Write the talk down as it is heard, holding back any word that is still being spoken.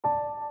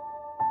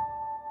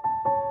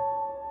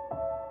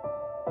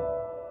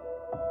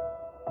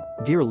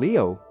Dear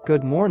Leo,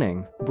 good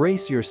morning.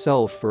 Brace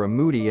yourself for a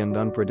moody and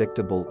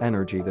unpredictable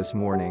energy this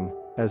morning.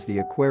 As the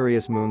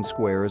Aquarius moon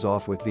squares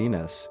off with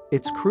Venus,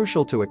 it's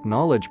crucial to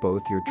acknowledge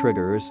both your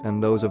triggers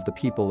and those of the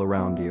people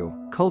around you.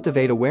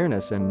 Cultivate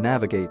awareness and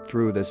navigate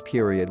through this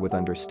period with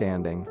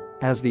understanding.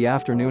 As the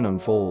afternoon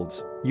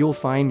unfolds, you'll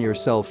find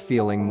yourself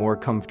feeling more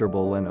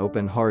comfortable and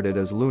open-hearted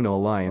as Luna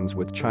aligns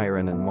with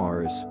Chiron and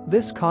Mars.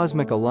 This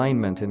cosmic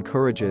alignment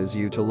encourages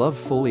you to love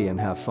fully and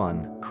have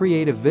fun.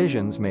 Creative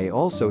visions may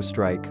also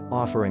strike,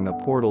 offering a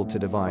portal to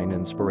divine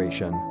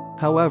inspiration.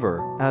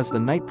 However, as the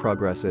night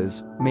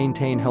progresses,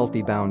 maintain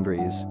healthy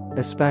boundaries,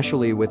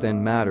 especially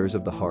within matters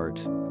of the heart,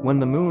 when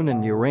the moon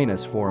and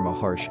Uranus form a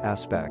harsh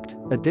aspect.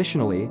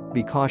 Additionally,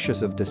 be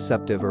cautious of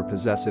deceptive or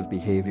possessive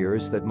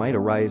behaviors that might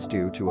arise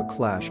due to a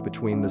clash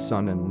between the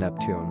Sun and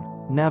Neptune.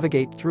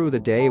 Navigate through the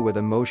day with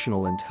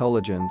emotional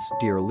intelligence,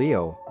 dear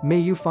Leo. May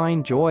you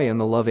find joy in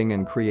the loving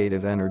and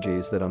creative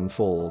energies that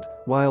unfold,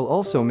 while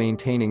also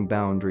maintaining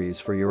boundaries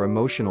for your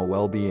emotional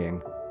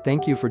well-being.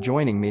 Thank you for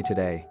joining me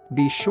today.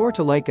 Be sure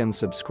to like and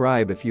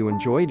subscribe if you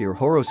enjoyed your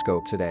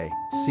horoscope today.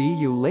 See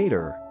you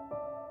later.